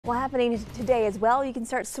Well, happening today as well, you can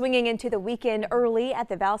start swinging into the weekend early at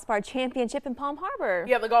the Valspar Championship in Palm Harbor.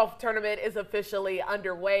 Yeah, the golf tournament is officially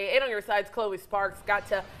underway. And on your sides, Chloe Sparks got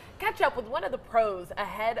to catch up with one of the pros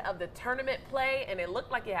ahead of the tournament play, and it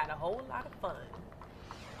looked like you had a whole lot of fun.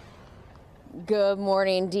 Good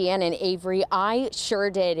morning, Deanne and Avery. I sure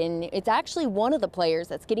did, and it's actually one of the players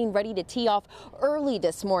that's getting ready to tee off early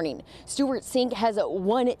this morning. Stewart Cink has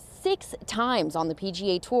won 6 times on the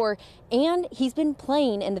PGA Tour, and he's been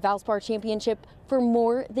playing in the Valspar Championship for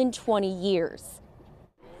more than 20 years.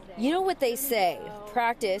 You know what they say,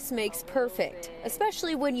 practice makes perfect,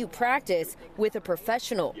 especially when you practice with a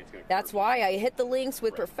professional. That's why I hit the links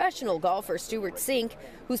with professional golfer Stewart Cink,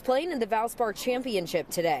 who's playing in the Valspar Championship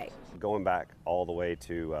today. Going back all the way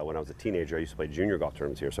to when I was a teenager, I used to play junior golf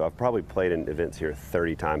tournaments here, so I've probably played in events here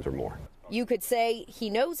 30 times or more. You could say he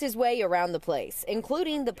knows his way around the place,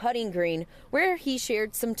 including the putting green, where he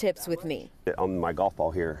shared some tips with me. On my golf ball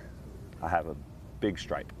here, I have a big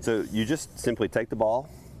stripe. So you just simply take the ball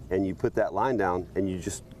and you put that line down and you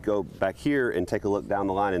just go back here and take a look down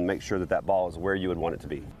the line and make sure that that ball is where you would want it to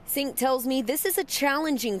be. Cink tells me this is a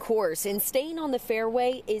challenging course and staying on the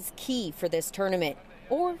fairway is key for this tournament.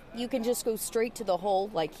 Or you can just go straight to the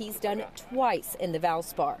hole like he's done twice in the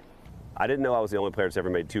Valspar. I didn't know I was the only player that's ever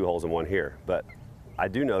made 2 holes in one here, but I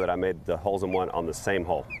do know that I made the holes in one on the same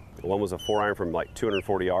hole. One was a 4-iron from like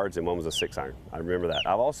 240 yards and one was a 6-iron. I remember that.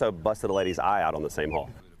 I've also busted a lady's eye out on the same hole.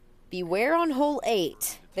 Beware on hole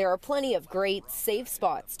 8. There are plenty of great, safe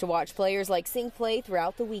spots to watch players like Cink play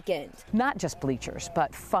throughout the weekend. Not just bleachers,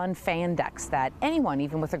 but fun fan decks that anyone,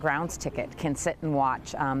 even with a grounds ticket, can sit and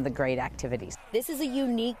watch the great activities. This is a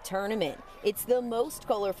unique tournament. It's the most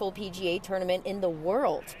colorful PGA tournament in the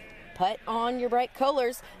world. Put on your bright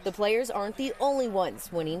colors. The players aren't the only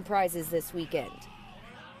ones winning prizes this weekend.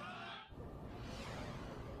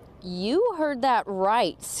 You heard that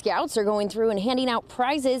right. Scouts are going through and handing out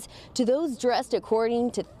prizes to those dressed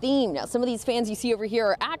according to theme. Now, some of these fans you see over here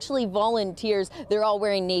are actually volunteers. They're all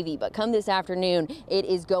wearing navy, but come this afternoon, it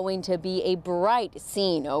is going to be a bright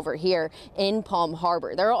scene over here in Palm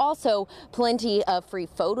Harbor. There are also plenty of free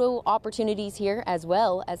photo opportunities here, as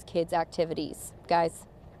well as kids' activities. Guys.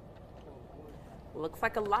 Looks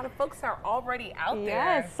like a lot of folks are already out there.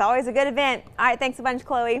 Yes, always a good event. All right, thanks a bunch,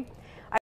 Chloe.